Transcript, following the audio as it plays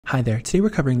Hi there, today we're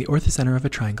covering the orthocentre of a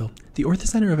triangle. The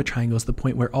orthocentre of a triangle is the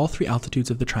point where all three altitudes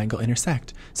of the triangle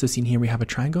intersect. So seen here we have a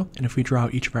triangle, and if we draw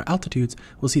out each of our altitudes,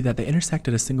 we'll see that they intersect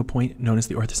at a single point known as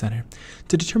the orthocentre.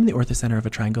 To determine the orthocentre of a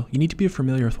triangle, you need to be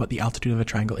familiar with what the altitude of a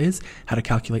triangle is, how to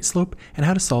calculate slope, and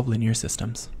how to solve linear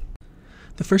systems.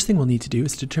 The first thing we'll need to do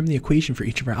is to determine the equation for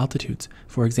each of our altitudes.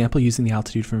 For example, using the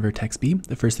altitude from vertex B,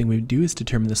 the first thing we would do is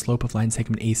determine the slope of line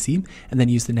segment AC, and then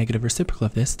use the negative reciprocal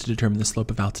of this to determine the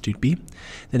slope of altitude B.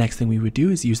 The next thing we would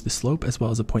do is use the slope as well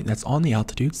as a point that's on the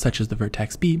altitude, such as the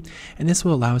vertex B, and this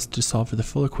will allow us to solve for the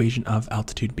full equation of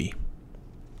altitude B.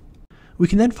 We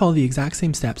can then follow the exact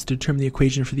same steps to determine the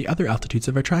equation for the other altitudes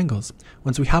of our triangles.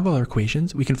 Once we have all our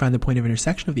equations, we can find the point of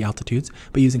intersection of the altitudes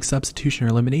by using substitution or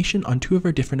elimination on two of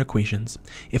our different equations.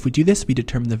 If we do this, we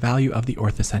determine the value of the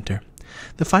orthocentre.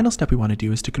 The final step we want to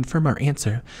do is to confirm our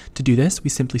answer. To do this, we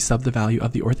simply sub the value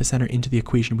of the orthocentre into the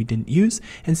equation we didn't use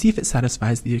and see if it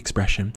satisfies the expression.